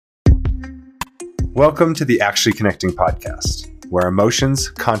Welcome to the Actually Connecting podcast, where emotions,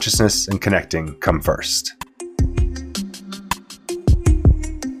 consciousness, and connecting come first.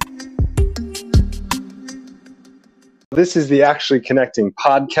 This is the Actually Connecting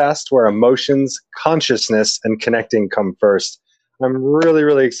podcast, where emotions, consciousness, and connecting come first. I'm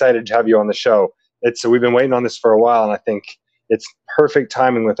really excited to have you on the show. We've been waiting on this for a while, and I think it's perfect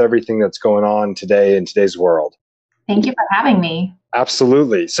timing with everything that's going on today in today's world. Thank you for having me.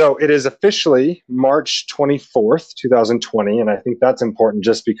 Absolutely. So it is officially March 24th, 2020, and I think that's important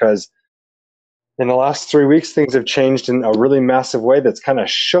just because in the last 3 weeks, things have changed in a really massive way that's kind of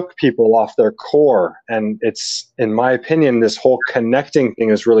shook people off their core. And it's, in my opinion, this whole connecting thing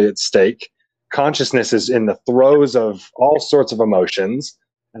is really at stake. Consciousness is in the throes of all sorts of emotions.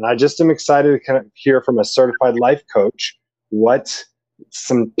 And I just am excited to kind of hear from a certified life coach what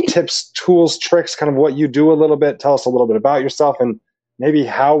some tips, tools, tricks, kind of what you do a little bit. Tell us a little bit about yourself and maybe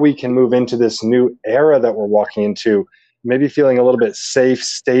how we can move into this new era that we're walking into, maybe feeling a little bit safe,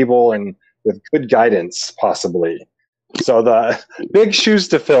 stable, and with good guidance, possibly. So the big shoes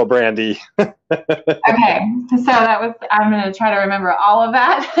to fill, Brandy. Okay, so I'm going to try to remember all of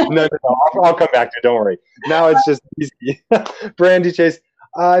that. No, I'll come back to it. Don't worry. Now it's just easy. Brandy Chase,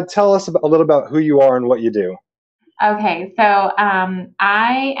 tell us a little about who you are and what you do. Okay, so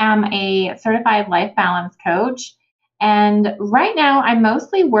I am a certified life balance coach, and right now I'm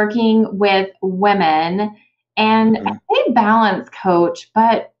mostly working with women, and I say balance coach,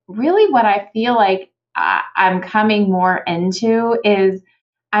 but really what I feel like I'm coming more into is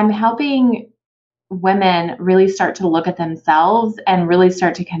I'm helping women really start to look at themselves and really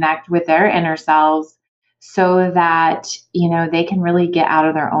start to connect with their inner selves so that, they can really get out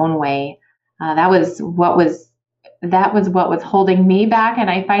of their own way. That was what was holding me back, and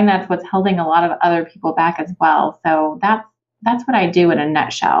I find that's what's holding a lot of other people back as well. So that's what I do in a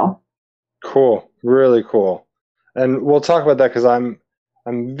nutshell. Cool, really cool. And we'll talk about that because I'm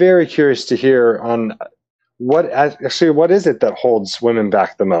very curious to hear on what is it that holds women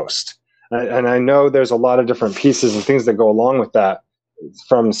back the most. And I know there's a lot of different pieces and things that go along with that,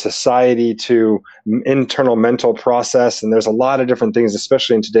 from society to internal mental process, and there's a lot of different things,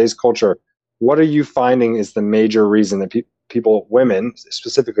 especially in today's culture. What are you finding is the major reason that people, women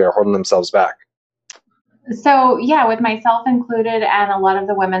specifically, are holding themselves back? So, yeah, with myself included and a lot of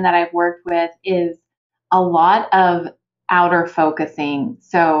the women that I've worked with is a lot of outer focusing.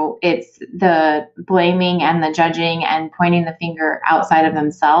 So it's the blaming and the judging and pointing the finger outside of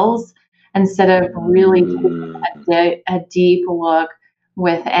themselves instead of really taking a deep look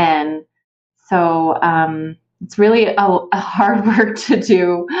within. So, it's really a hard work to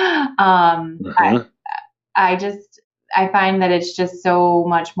do. I find that it's just so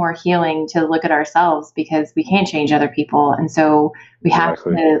much more healing to look at ourselves because we can't change other people. And so we have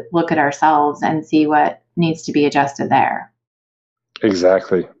to look at ourselves and see what needs to be adjusted there.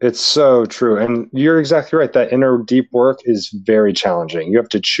 Exactly. It's so true. And you're exactly right. That inner deep work is very challenging. You have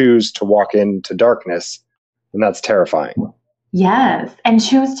to choose to walk into darkness, and that's terrifying. Yes. And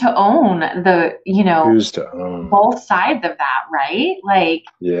choose to own both sides of that, right?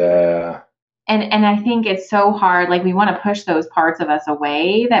 Yeah. And I think it's so hard. We want to push those parts of us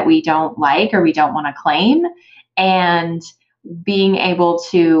away that we don't like or we don't want to claim. And being able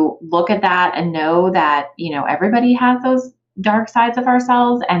to look at that and know that, everybody has those dark sides of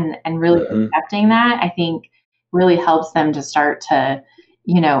ourselves and really accepting that, I think really helps them to start to,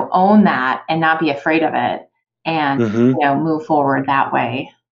 own that and not be afraid of it. And, move forward that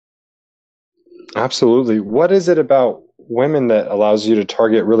way. Absolutely. What is it about women that allows you to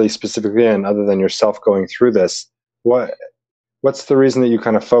target really specifically, and other than yourself going through this, what's the reason that you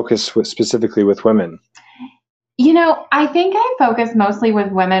kind of focus specifically with women? I think I focus mostly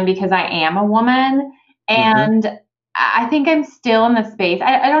with women because I am a woman, and I think I'm still in the space.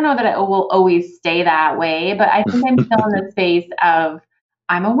 I don't know that it will always stay that way, but I think I'm still in the space of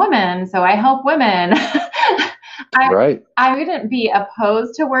I'm a woman, so I help women. I wouldn't be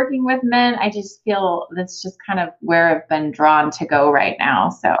opposed to working with men. I just feel that's just kind of where I've been drawn to go right now.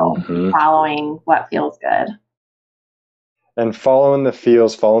 So following what feels good. And following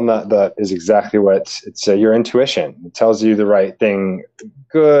that is exactly what it's your intuition. It tells you the right thing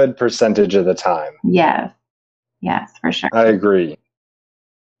good percentage of the time. Yes, for sure. I agree.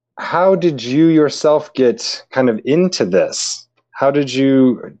 How did you yourself get kind of into this? Have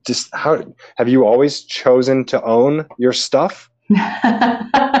you always chosen to own your stuff? No.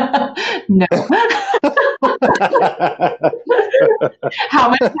 How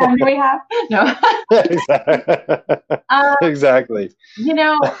much time do we have? No. Exactly.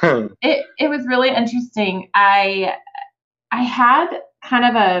 It was really interesting. I had kind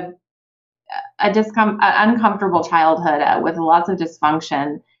of uncomfortable childhood with lots of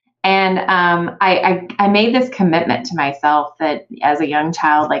dysfunction. And I made this commitment to myself that as a young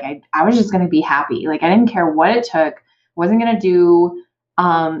child, like I was just going to be happy. Like I didn't care what it took. Wasn't going to do,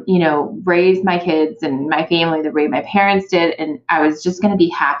 raise my kids and my family the way my parents did. And I was just going to be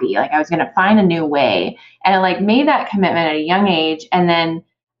happy. Like I was going to find a new way. And I like made that commitment at a young age. And then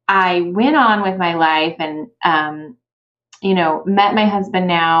I went on with my life and, met my husband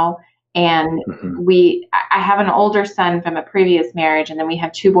now. And I have an older son from a previous marriage, and then we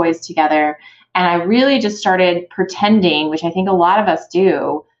have 2 boys together. And I really just started pretending, which I think a lot of us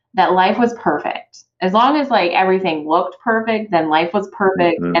do, that life was perfect. As long as like everything looked perfect, then life was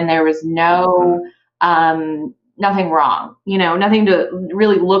perfect, and there was nothing wrong, nothing to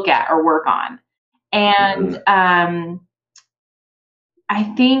really look at or work on. And I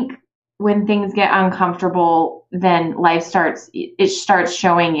think when things get uncomfortable, then life starts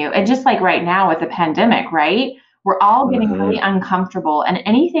showing you. And just like right now with the pandemic, right? We're all getting really uncomfortable, and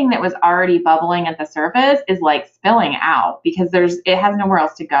anything that was already bubbling at the surface is like spilling out because it has nowhere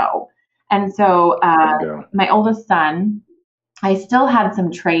else to go. And so my oldest son, I still had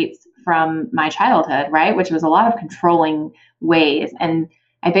some traits from my childhood, right? Which was a lot of controlling ways. And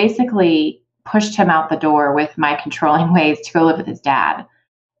I basically pushed him out the door with my controlling ways to go live with his dad.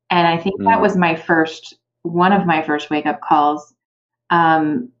 And I think that was one of my first wake up calls,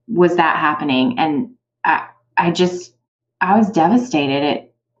 was that happening. And I was devastated.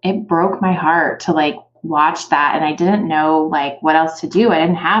 It broke my heart to like watch that. And I didn't know like what else to do. I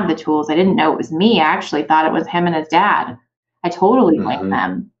didn't have the tools. I didn't know it was me. I actually thought it was him and his dad. I totally blamed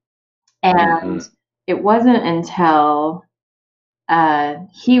them. And it wasn't until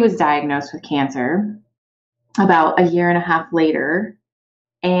he was diagnosed with cancer about a year and a half later.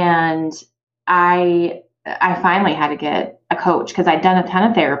 And I finally had to get a coach because I'd done a ton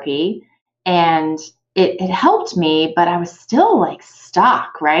of therapy and it helped me, but I was still like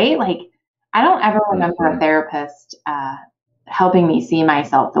stuck, right? Like I don't ever remember a therapist helping me see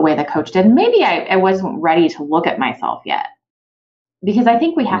myself the way the coach did. Maybe I wasn't ready to look at myself yet because I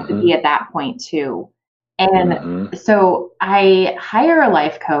think we have to be at that point too. And so I hire a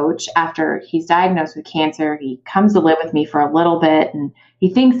life coach after he's diagnosed with cancer. He comes to live with me for a little bit and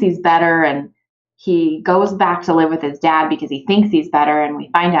he thinks he's better, and he goes back to live with his dad because he thinks he's better, and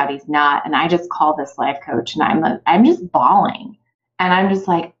we find out he's not. And I just call this life coach and I'm just bawling. And I'm just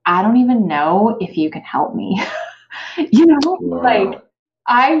like, I don't even know if you can help me. Like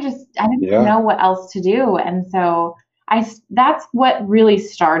I didn't know what else to do. And so that's what really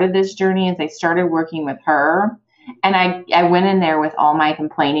started this journey is I started working with her, and I went in there with all my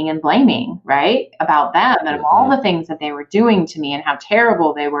complaining and blaming, right, about them and all the things that they were doing to me and how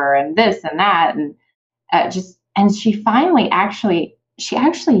terrible they were and this and that. And and she finally actually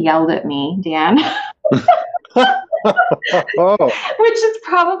yelled at me, Dan, which is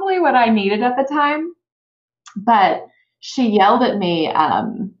probably what I needed at the time. But she yelled at me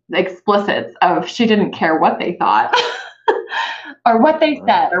explicits of she didn't care what they thought or what they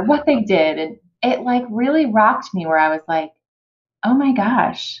said or what they did. And it like really rocked me where I was like, oh my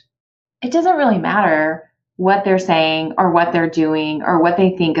gosh, it doesn't really matter what they're saying or what they're doing or what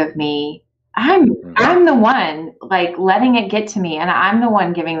they think of me. I'm the one like letting it get to me, and I'm the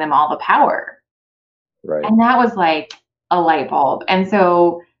one giving them all the power. Right. And that was like a light bulb. And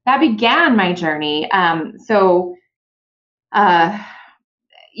so that began my journey.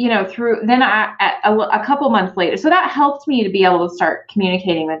 Through then a couple months later, so that helped me to be able to start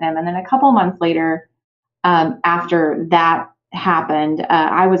communicating with them. And then a couple months later, after that happened,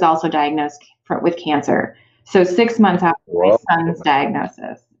 I was also diagnosed with cancer. So 6 months after my son's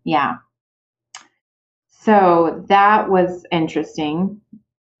diagnosis. Yeah. So that was interesting.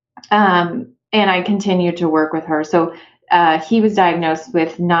 And I continued to work with her. So he was diagnosed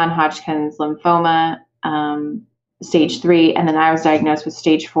with non-Hodgkin's lymphoma, stage 3, and then I was diagnosed with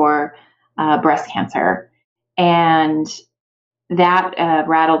stage 4 breast cancer. And that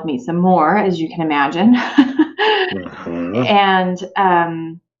rattled me some more, as you can imagine. And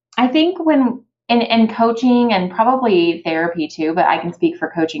I think when in coaching and probably therapy too, but I can speak for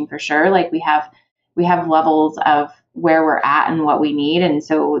coaching for sure, like we have levels of where we're at and what we need. And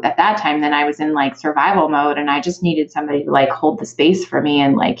so at that time, then I was in like survival mode, and I just needed somebody to like hold the space for me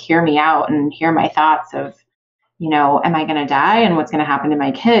and like hear me out and hear my thoughts of, am I going to die and what's going to happen to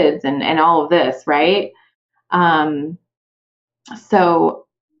my kids and all of this. Right. So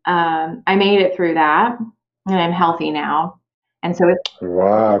I made it through that, and I'm healthy now. And so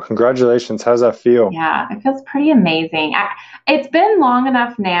wow, congratulations. How's that feel? Yeah, it feels pretty amazing. It's been long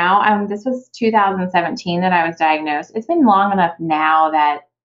enough now. This was 2017 that I was diagnosed. It's been long enough now that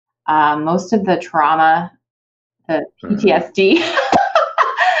most of the trauma, the PTSD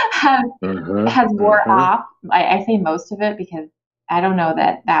has wore off. I say most of it because I don't know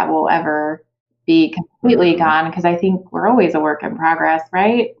that will ever be completely gone, because I think we're always a work in progress,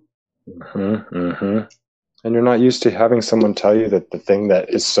 right? And you're not used to having someone tell you that the thing that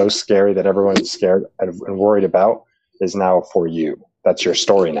is so scary that everyone's scared and worried about is now for you. That's your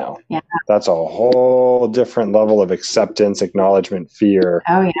story now. Yeah. That's a whole different level of acceptance, acknowledgement, fear.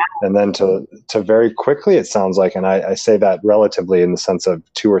 Oh, yeah. And then to very quickly, it sounds like, and I say that relatively in the sense of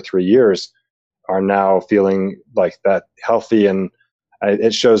 2 or 3 years, are now feeling like that healthy, and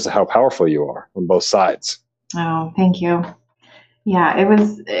it shows how powerful you are on both sides. Oh, thank you. Yeah,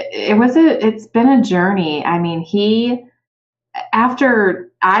 it's been a journey. I mean,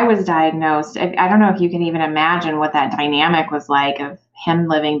 after I was diagnosed, I don't know if you can even imagine what that dynamic was like of him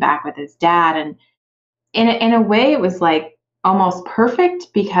living back with his dad. And in a way, it was like almost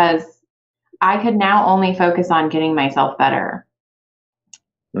perfect, because I could now only focus on getting myself better.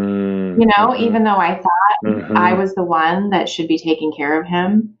 Even though I thought I was the one that should be taking care of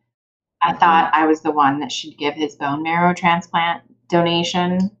him, I thought I was the one that should give his bone marrow transplant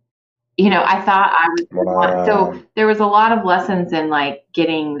donation. I thought I was the one. So there was a lot of lessons in like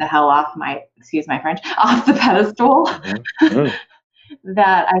getting the hell off excuse my French, off the pedestal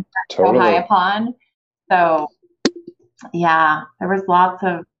that I set so high upon. So yeah, there was lots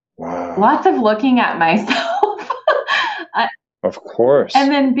of looking at myself. Of course.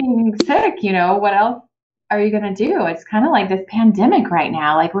 And then being sick, what else are you going to do? It's kind of like this pandemic right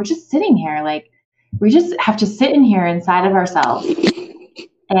now. Like, we're just sitting here, like we just have to sit in here inside of ourselves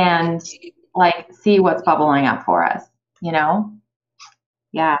and like see what's bubbling up for us,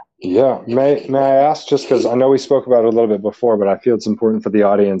 Yeah. Yeah. May I ask, just because I know we spoke about it a little bit before, but I feel it's important for the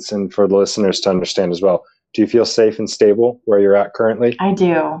audience and for the listeners to understand as well. Do you feel safe and stable where you're at currently? I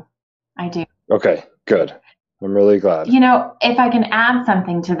do. Okay, good. I'm really glad. If I can add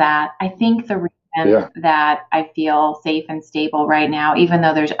something to that, I think the reason that I feel safe and stable right now, even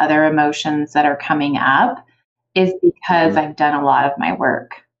though there's other emotions that are coming up, is because I've done a lot of my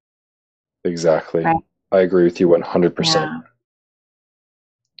work. Exactly. Right? I agree with you 100%.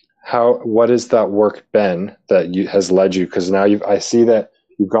 Yeah. What has that work been that has led you? Because now I see that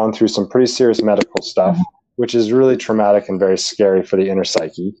you've gone through some pretty serious medical stuff, which is really traumatic and very scary for the inner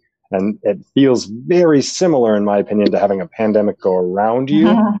psyche. And it feels very similar, in my opinion, to having a pandemic go around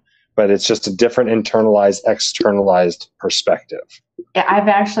you, but it's just a different internalized, externalized perspective. Yeah, I've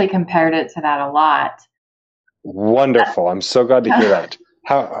actually compared it to that a lot. Wonderful. I'm so glad to hear that.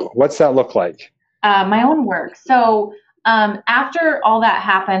 What's that look like? My own work. So after all that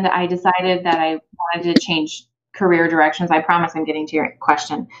happened, I decided that I wanted to change career directions. I promise I'm getting to your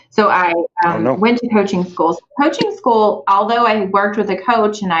question. So I went to coaching school. So coaching school, although I worked with a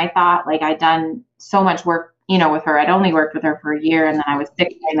coach and I thought like I'd done so much work, with her, I'd only worked with her for a year and then I was sick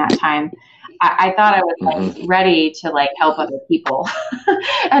during that time. I thought I was like ready to like help other people.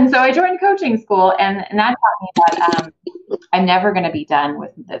 And so I joined coaching school, and that taught me that I'm never going to be done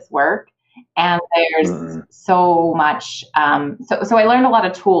with this work. And there's so much. So I learned a lot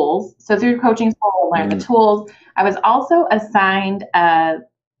of tools. So through coaching school, I learned the tools. I was also assigned a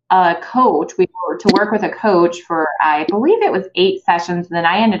coach. We were to work with a coach for, I believe it was 8 sessions. And then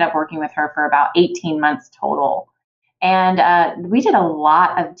I ended up working with her for about 18 months total. And we did a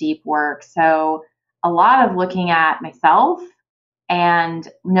lot of deep work. So a lot of looking at myself and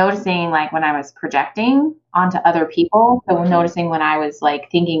noticing like when I was projecting onto other people. So noticing when I was like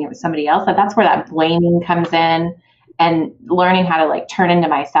thinking it was somebody else, that's where that blaming comes in, and learning how to like turn into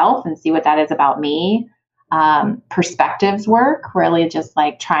myself and see what that is about me. Perspectives work, really just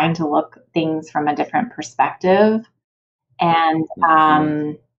like trying to look things from a different perspective. And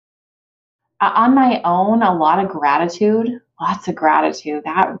on my own, a lot of gratitude, lots of gratitude.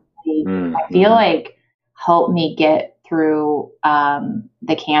 That really, I feel like helped me get through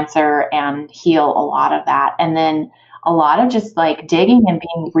the cancer and heal a lot of that. And then a lot of just like digging and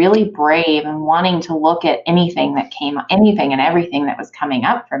being really brave and wanting to look at anything and everything that was coming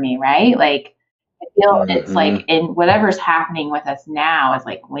up for me, right? Like, I feel it's like in whatever's happening with us now is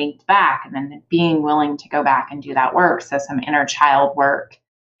like linked back, and then being willing to go back and do that work. So some inner child work.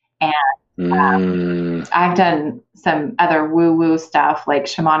 And I've done some other woo-woo stuff like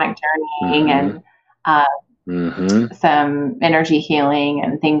shamanic journeying and some energy healing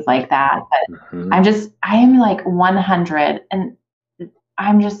and things like that. But I am like 100, and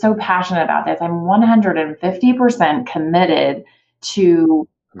I'm just so passionate about this. I'm 150% committed to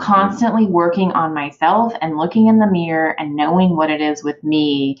constantly working on myself and looking in the mirror and knowing what it is with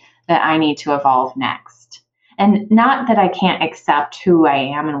me that I need to evolve next. And not that I can't accept who I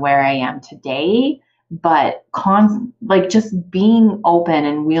am and where I am today, but like just being open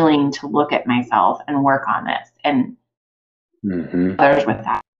and willing to look at myself and work on this and others with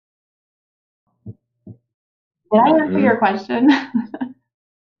that. Did I answer your question?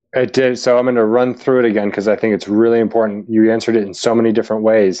 It did. So I'm going to run through it again because I think it's really important. You answered it in so many different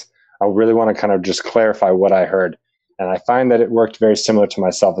ways. I really want to kind of just clarify what I heard. And I find that it worked very similar to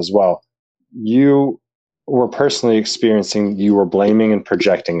myself as well. You were personally experiencing, you were blaming and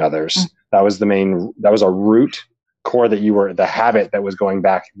projecting others. That was that was a root core the habit that was going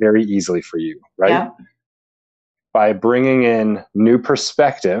back very easily for you, right? Yeah. By bringing in new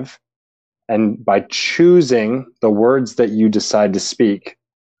perspective and by choosing the words that you decide to speak,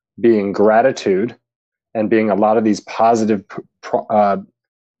 being gratitude and being a lot of these positive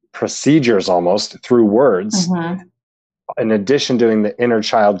procedures almost through words, in addition doing the inner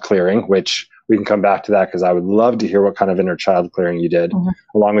child clearing, which we can come back to that because I would love to hear what kind of inner child clearing you did,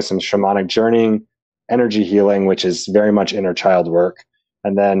 along with some shamanic journeying, energy healing, which is very much inner child work.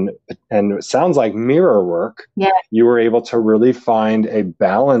 And it sounds like mirror work. Yeah. You were able to really find a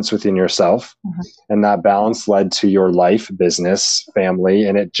balance within yourself. And that balance led to your life, business, family,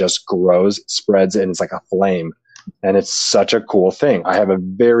 and it just grows, spreads, and it's like a flame. And it's such a cool thing. I have a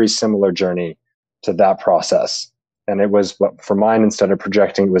very similar journey to that process. And it was, for mine, instead of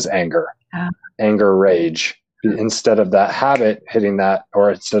projecting, it was anger, anger, rage. Instead of that habit hitting that,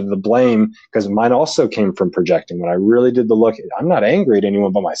 or instead of the blame, because mine also came from projecting. When I really did the look, I'm not angry at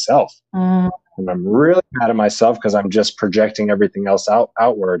anyone but myself. And I'm really mad at myself because I'm just projecting everything else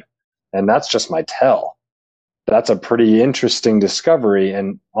outward. And that's just my tell. That's a pretty interesting discovery.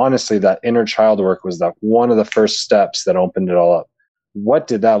 And honestly, that inner child work was one of the first steps that opened it all up. What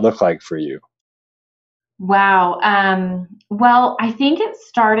did that look like for you? Wow. Well, I think it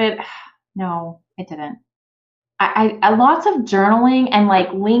started, no, it didn't. I lots of journaling and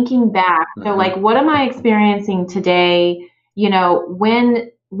like linking back. So like, what am I experiencing today? You know,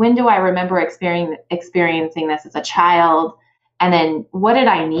 when do I remember experiencing this as a child? And then what did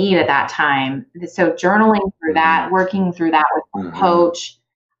I need at that time? So journaling through that, working through that with a coach.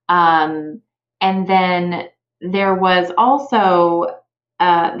 And then there was also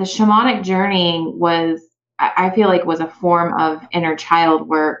the shamanic journeying I feel like was a form of inner child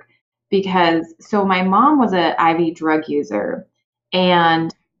work. Because so my mom was an IV drug user,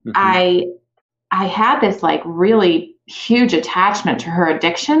 and I had this like really huge attachment to her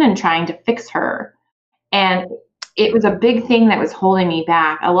addiction and trying to fix her. And it was a big thing that was holding me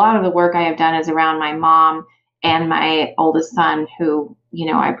back. A lot of the work I have done is around my mom and my oldest son, who, you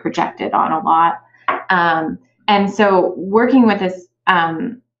know, I projected on a lot. And so working with this,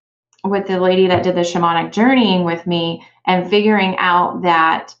 with the lady that did the shamanic journeying with me, and figuring out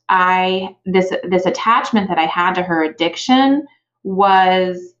that this attachment that I had to her addiction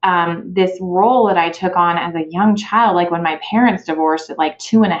was this role that I took on as a young child, like when my parents divorced at like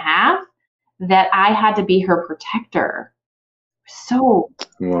 2.5, that I had to be her protector. So,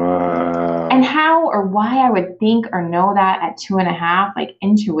 wow. And how or why I would think or know that at 2.5, like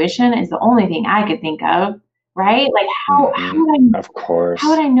intuition is the only thing I could think of. Right? Like how would of course, how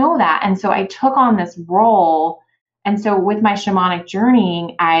would I know that? And so I took on this role. And so with my shamanic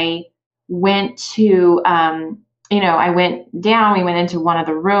journeying, I went to, I went down, we went into one of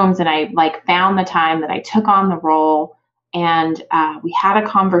the rooms, and I like found the time that I took on the role, and we had a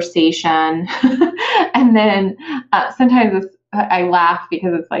conversation. And then sometimes I laugh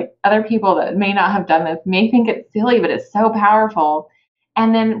because it's like other people that may not have done this may think it's silly, but it's so powerful.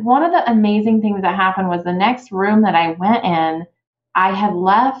 And then one of the amazing things that happened was the next room that I went in, I had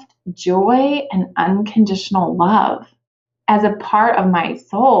left joy and unconditional love as a part of my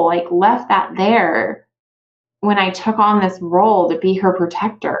soul, like left that there when I took on this role to be her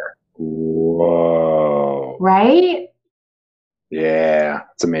protector. Whoa. Right? Yeah,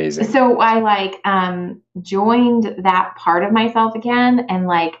 it's amazing. So I like joined that part of myself again, and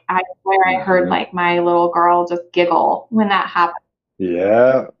like I swear I heard like my little girl just giggle when that happened.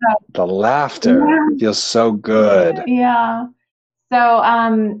 Yeah, the laughter feels so good. Yeah. So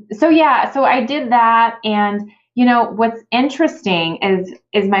I did that, and you know what's interesting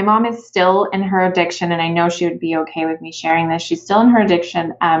is my mom is still in her addiction, and I know she would be okay with me sharing this. She's still in her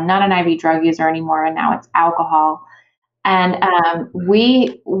addiction, not an IV drug user anymore, and now it's alcohol. And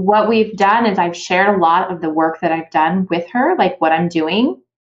what we've done is I've shared a lot of the work that I've done with her, like what I'm doing,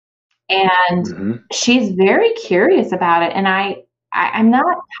 and she's very curious about it, and I'm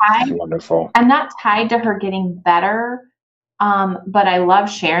not tied. Wonderful. I'm not tied to her getting better, but I love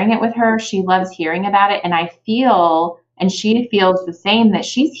sharing it with her. She loves hearing about it, and I feel, and she feels the same, that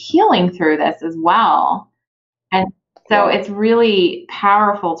she's healing through this as well. So Wow. it's really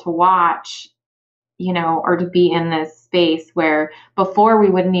powerful to watch, or to be in this space where before we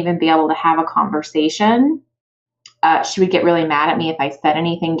wouldn't even be able to have a conversation. She would get really mad at me if I said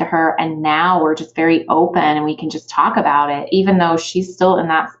anything to her. And now we're just very open and we can just talk about it, even though she's still in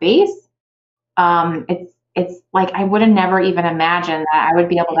that space. It's like I would have never even imagined that I would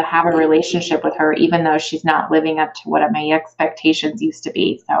be able to have a relationship with her, even though she's not living up to what my expectations used to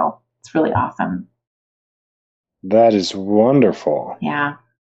be. So it's really awesome. That is wonderful. Yeah.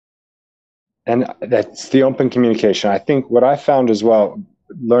 And that's the open communication. I think what I found as well,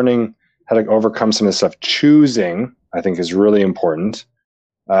 learning how to overcome some of this stuff, choosing, I think is really important.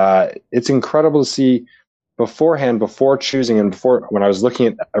 It's incredible to see beforehand, before choosing and before when I was looking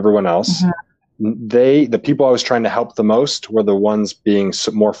at everyone else, the people I was trying to help the most were the ones being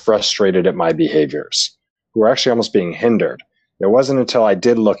more frustrated at my behaviors, who were actually almost being hindered. It wasn't until I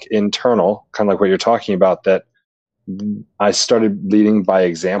did look internal, kind of like what you're talking about, that I started leading by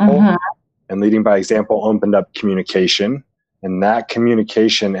example. And leading by example opened up communication. And that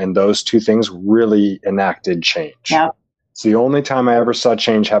communication and those two things really enacted change. Yep. So the only time I ever saw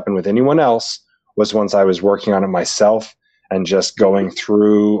change happen with anyone else was once I was working on it myself and just going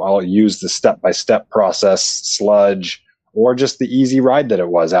through, I'll use the step-by-step process, sludge, or just the easy ride that it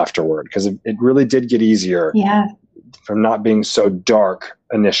was afterward. Because it really did get easier from not being so dark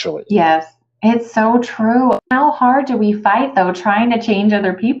initially. Yes, it's so true. How hard do we fight, though, trying to change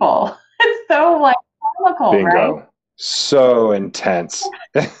other people? It's so like comical, Bingo. right? So intense.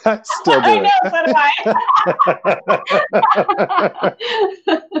 Still do I know, so do I.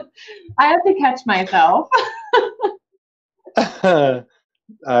 I have to catch myself. I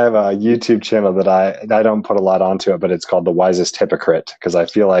have a YouTube channel that I don't put a lot onto it, but it's called The Wisest Hypocrite, because I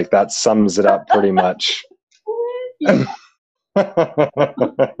feel like that sums it up pretty much.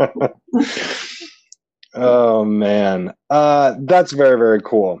 Oh man, that's very, very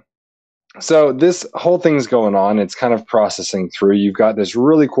cool. So this whole thing's going on. It's kind of processing through. You've got this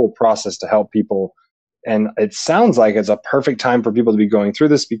really cool process to help people. And it sounds like it's a perfect time for people to be going through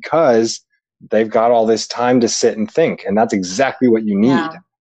this because they've got all this time to sit and think. And that's exactly what you need.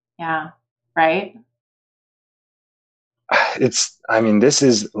 Yeah. Right. This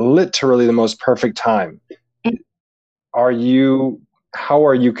is literally the most perfect time. How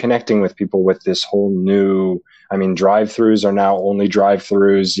are you connecting with people with this whole new, drive-throughs are now only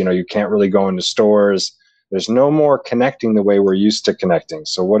drive-throughs. You can't really go into stores. There's no more connecting the way we're used to connecting.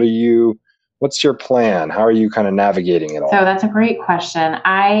 So what's your plan? How are you kind of navigating it all? So that's a great question.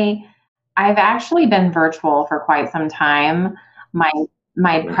 I've actually been virtual for quite some time.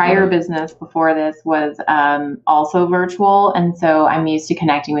 My prior business before this was also virtual. And so I'm used to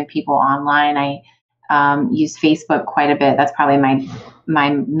connecting with people online. I use Facebook quite a bit. That's probably my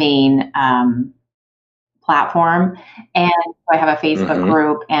main platform. And I have a Facebook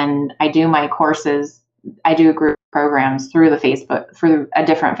group, and I do my courses. I do group programs through a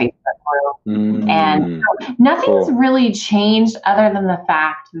different Facebook group. And so nothing's really changed other than the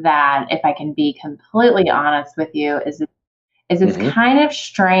fact that, if I can be completely honest with you, is it's kind of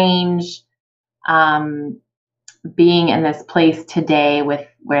strange being in this place today with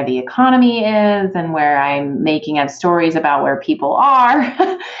where the economy is and where I'm making up stories about where people are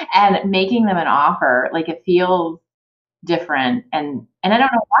and making them an offer. Like, it feels different, and I don't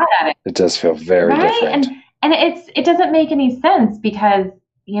know why that is. It does feel very different. And it doesn't make any sense because,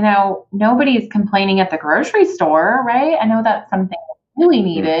 nobody's complaining at the grocery store, right? I know that's something really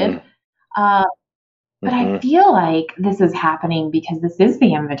needed. But I feel like this is happening because this is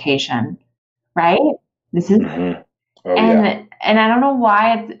the invitation, right? This is, and I don't know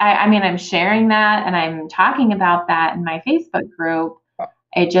why I'm sharing that and I'm talking about that in my Facebook group.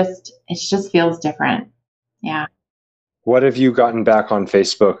 It just feels different. Yeah. What have you gotten back on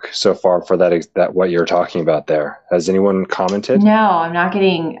Facebook so far for that what you're talking about there? Has anyone commented? No, I'm not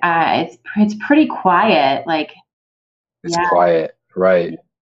getting. It's pretty quiet. Like, it's quiet, right?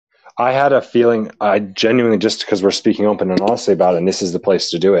 I had a feeling. I genuinely, just because we're speaking open and honestly about it, and this is the place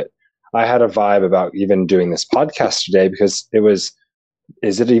to do it. I had a vibe about even doing this podcast today because it was.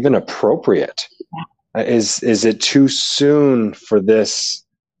 Is it even appropriate? Yeah. Is it too soon for this,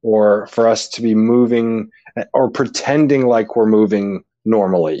 or for us to be moving or pretending like we're moving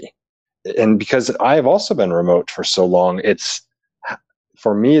normally? And because I have also been remote for so long,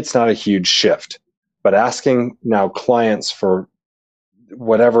 for me, it's not a huge shift, but asking now clients for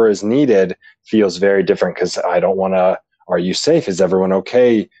whatever is needed feels very different because I don't want to, are you safe? Is everyone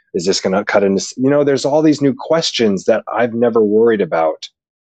okay? Is this going to cut into, there's all these new questions that I've never worried about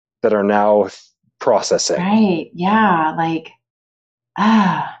that are now processing. Right. Yeah. Like,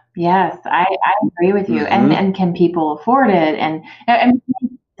 Yes, I agree with you. Hmm. And can people afford it? And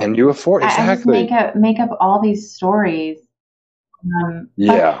And you afford, I just exactly. make up all these stories. But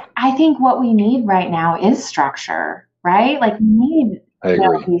Yeah, I think what we need right now is structure, right? Like we need, I you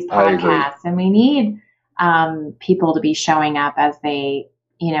know, agree. these I agree. podcasts, and we need people to be showing up as they,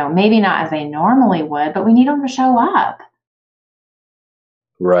 you know, maybe not as they normally would, but we need them to show up.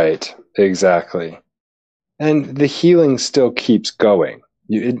 Right. Exactly. And the healing still keeps going.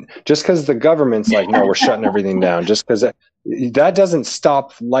 Just because the government's like, no, we're shutting everything down, just because that doesn't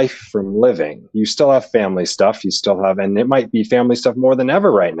stop life from living. You still have family stuff. You still have, and it might be family stuff more than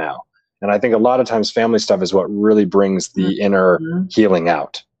ever right now. And I think a lot of times family stuff is what really brings the inner Mhm. healing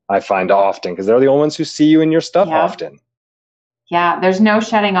out. I find often because they're the only ones who see you in your stuff Yep. often. Yeah. There's no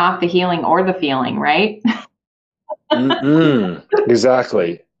shutting off the healing or the feeling, right? Mm-mm.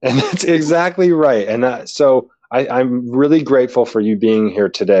 Exactly. And that's exactly right. And so I'm really grateful for you being here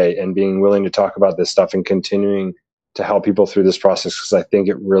today and being willing to talk about this stuff and continuing to help people through this process because I think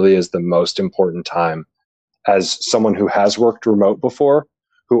it really is the most important time. As someone who has worked remote before,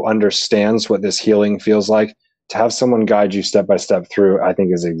 who understands what this healing feels like, to have someone guide you step by step through, I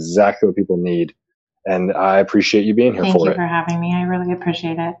think is exactly what people need. And I appreciate you being here Thank for you it. for having me. I really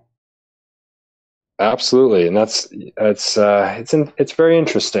appreciate it. Absolutely. And it's very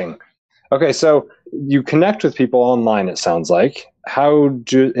interesting. Okay, so you connect with people online, it sounds like.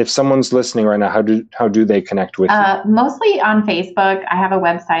 If someone's listening right now, how do they connect with you? Mostly on Facebook. I have a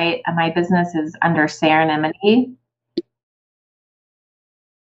website. My business is under Serenity.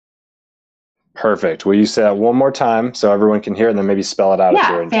 Perfect. Will you say that one more time so everyone can hear it and then maybe spell it out if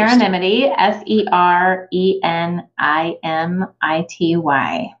they're Yeah, interested? Serenimity,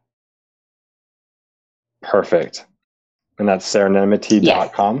 Serenimity. Perfect. And that's Yes.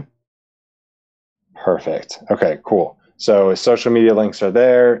 serenity.com. Perfect. Okay, cool. So social media links are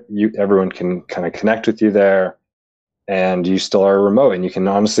there. Everyone can kind of connect with you there. And you still are remote and you can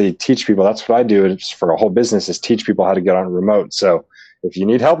honestly teach people. That's what I do. It's for a whole business is teach people how to get on remote. So if you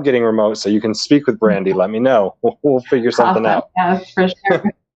need help getting remote so you can speak with Brandy, let me know. We'll figure something Awesome. out. Yes, for sure.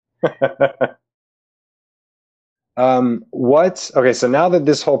 Okay, so now that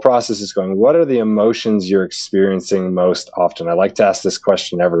this whole process is going, what are the emotions you're experiencing most often? I like to ask this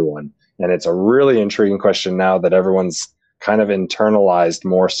question to everyone, and it's a really intriguing question now that everyone's kind of internalized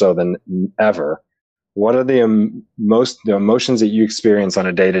more so than ever. What are the emotions that you experience on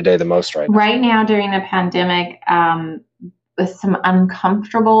a day to day the most right now? Right now during the pandemic, with some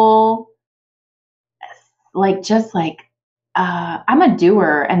uncomfortable, like just like I'm a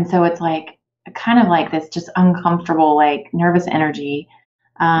doer, and so it's like kind of like this just uncomfortable, like nervous energy,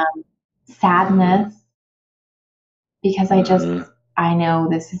 um, Mm-hmm. sadness, because Mm-hmm. I know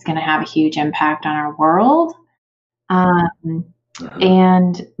this is going to have a huge impact on our world. Um, Mm-hmm.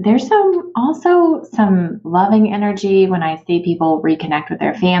 and there's also some loving energy when I see people reconnect with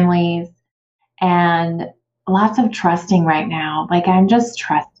their families, and lots of trusting right now. Like I'm just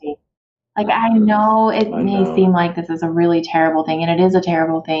trusting. Like I Mm-hmm. know it I may know. seem like this is a really terrible thing, and it is a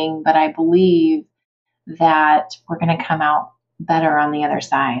terrible thing, but I believe that we're going to come out better on the other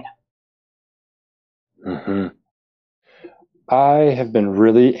side. Mm-hmm. I have been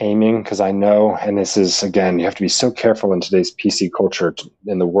really aiming because I know, and this is again, you have to be so careful in today's PC culture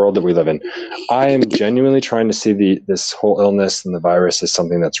in the world that we live in. I am genuinely trying to see this whole illness and the virus as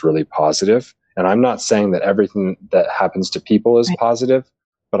something that's really positive. And I'm not saying that everything that happens to people is Right. positive,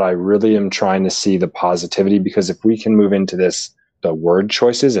 but I really am trying to see the positivity because if we can move into the word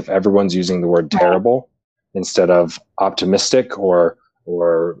choices, if everyone's using the word Right. terrible instead of optimistic or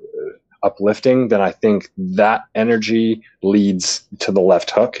uplifting, then I think that energy leads to the left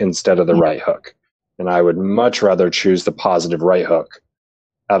hook instead of the Yeah. right hook. And I would much rather choose the positive right hook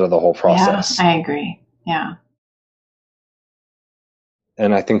out of the whole Yeah, process. I agree. Yeah.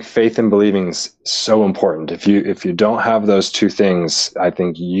 And I think faith and believing is so important. If you don't have those two things, I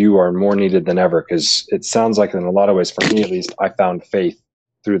think you are more needed than ever because it sounds like in a lot of ways, for me at least, I found faith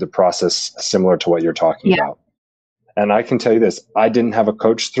through the process similar to what you're talking Yeah. about. And I can tell you this, I didn't have a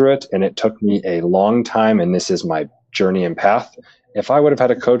coach through it, and it took me a long time, and this is my journey and path. If I would have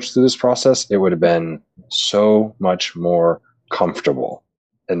had a coach through this process, it would have been so much more comfortable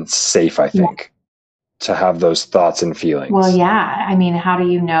and safe, I Yeah. think, to have those thoughts and Well, feelings. yeah. I mean, how do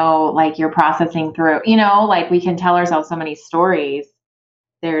you know, like, you're processing through, like we can tell ourselves so many stories.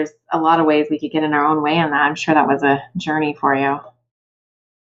 There's a lot of ways we could get in our own way on that. I'm sure that was a journey for you.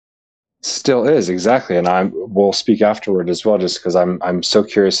 Still is, exactly. And we'll speak afterward as well, just because I'm so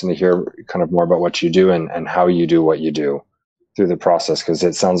curious to hear kind of more about what you do and how you do what you do through the process, because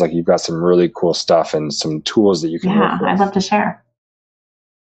it sounds like you've got some really cool stuff and some tools that you can work Yeah, I'd with. love to share.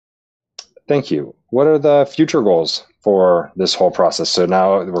 Thank you. What are the future goals for this whole process? So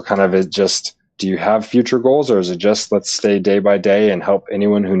now we're kind of just, do you have future goals, or is it just let's stay day by day and help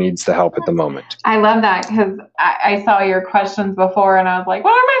anyone who needs the help at the moment? I love that because I saw your questions before and I was like,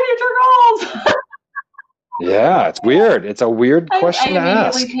 what are my future goals? Yeah, it's weird. It's a weird question to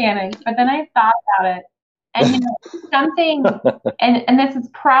ask. I immediately panicked, but then I thought about it. And you know, something, and this is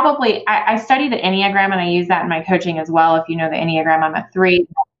probably, I study the Enneagram and I use that in my coaching as well. If you know the Enneagram, I'm a 3.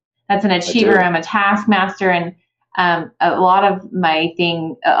 That's an achiever. I'm a taskmaster, and a lot of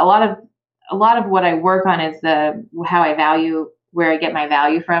what I work on is how I value, where I get my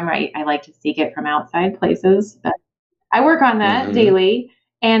value from. Right, I like to seek it from outside places. But I work on that daily,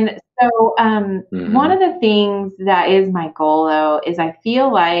 and so one of the things that is my goal, though, is I feel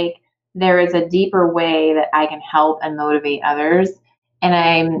like there is a deeper way that I can help and motivate others,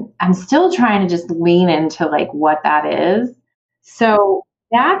 and I'm still trying to just lean into like what that is. So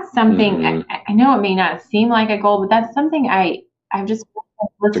that's something I know it may not seem like a goal, but that's something I'm just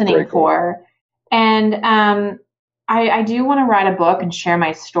listening for. And I do want to write a book and share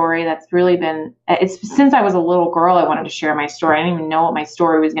my story. That's really been, it's since I was a little girl, I wanted to share my story. I didn't even know what my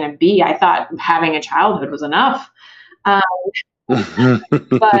story was going to be. I thought having a childhood was enough. But and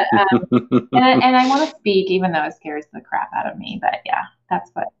I want to speak, even though it scares the crap out of me. But yeah, that's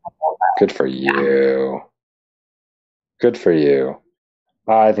what I'm about. Good for you. Good for you.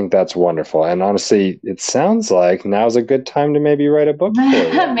 I think that's wonderful. And honestly, it sounds like now's a good time to maybe write a book for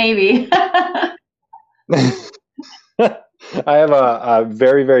you. Maybe. I have a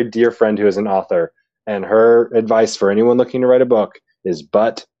very, very dear friend who is an author, and her advice for anyone looking to write a book is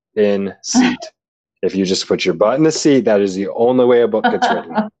butt in seat. If you just put your butt in the seat, that is the only way a book gets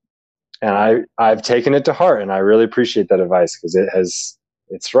written. And I've taken it to heart, and I really appreciate that advice because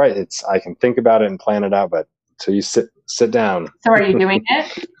it's right. I can think about it and plan it out, but until you sit down. So are you doing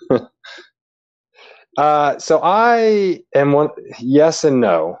it? So I am yes and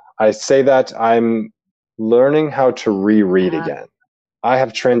no. I say that I'm learning how to reread again. I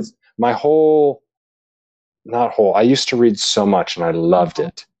have I used to read so much and I loved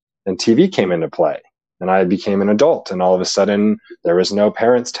it. And TV came into play and I became an adult, and all of a sudden there was no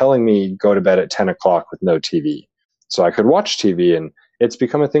parents telling me go to bed at 10 o'clock with no TV. So I could watch TV, and it's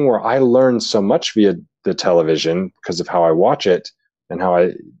become a thing where I learn so much via the television because of how I watch it and how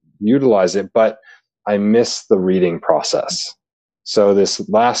I utilize it, but I miss the reading process. So this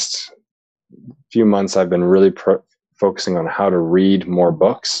last few months, I've been really focusing on how to read more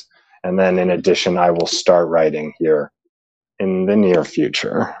books. And then in addition, I will start writing here in the near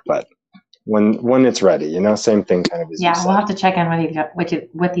future, but when it's ready, same thing kind of as you said. We'll have to check in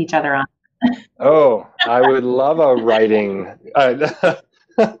with each other on. Oh, I would love a writing, a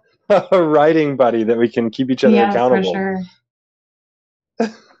writing buddy that we can keep each other accountable. For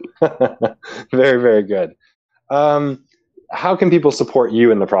sure. Very, very good. How can people support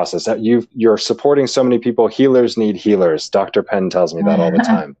you in the process? You're supporting so many people. Healers need healers. Dr. Penn tells me that all the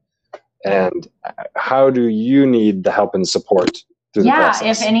time. And how do you need the help and support through the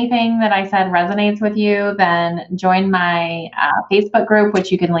process? If anything that I said resonates with you, then join my Facebook group,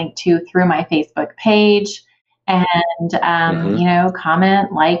 which you can link to through my Facebook page. And,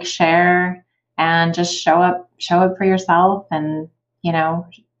 comment, like, share, and just show up for yourself. And,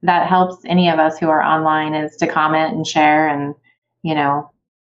 that helps any of us who are online is to comment and share and,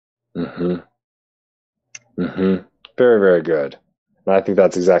 Very, very good. And I think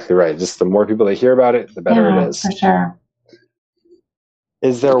that's exactly right. Just the more people that hear about it, the better it is. For sure.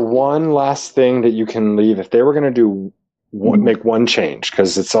 Is there one last thing that you can leave if they were going to make one change?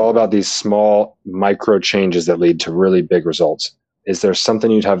 Because it's all about these small micro changes that lead to really big results. Is there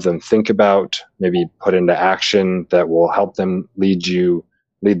something you'd have them think about, maybe put into action that will help them lead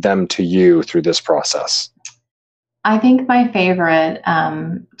them to you through this process? I think my favorite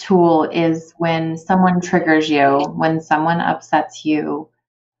tool is when someone triggers you, when someone upsets you,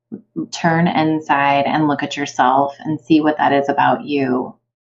 turn inside and look at yourself and see what that is about you,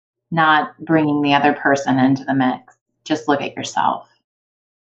 not bringing the other person into the mix. Just look at yourself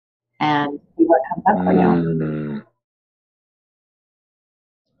and see what comes up for you.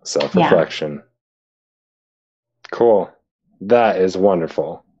 Self-reflection. Yeah. Cool. That is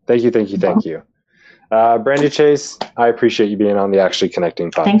wonderful. Thank you. Brandy Chase, I appreciate you being on the Actually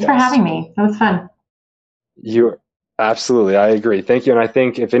Connecting podcast. Thanks for having me. That was fun. Absolutely. I agree. Thank you. And I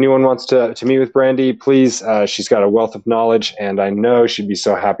think if anyone wants to meet with Brandy, please, she's got a wealth of knowledge, and I know she'd be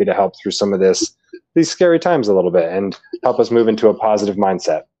so happy to help through some of these scary times a little bit and help us move into a positive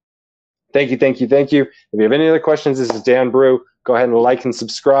mindset. Thank you. If you have any other questions, this is Dan Brew. Go ahead and like and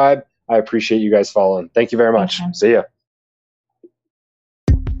subscribe. I appreciate you guys following. Thank you very much. See ya.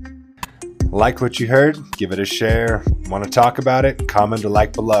 Like what you heard? Give it a share. Want to talk about it? Comment or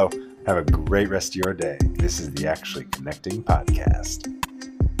like below. Have a great rest of your day. This is the Actually Connecting Podcast.